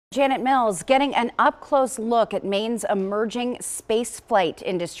Janet Mills getting an up-close look at Maine's emerging spaceflight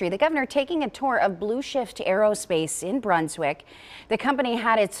industry. The governor taking a tour of bluShift Aerospace in Brunswick. The company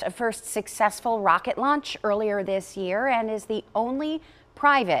had its first successful rocket launch earlier this year and is the only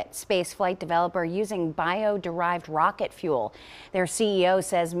private spaceflight developer using bio-derived rocket fuel. Their CEO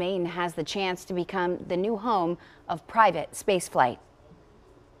says Maine has the chance to become the new home of private spaceflight.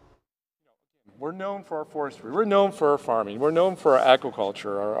 We're known for our forestry, we're known for our farming, we're known for our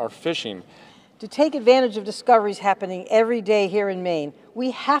aquaculture, our fishing. To take advantage of discoveries happening every day here in Maine, we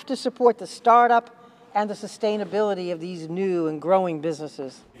have to support the startup and the sustainability of these new and growing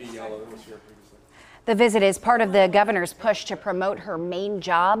businesses. The visit is part of the governor's push to promote her Maine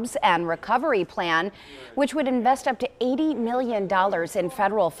Jobs and Recovery Plan, which would invest up to $80 million in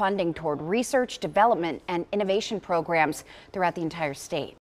federal funding toward research, development, and innovation programs throughout the entire state.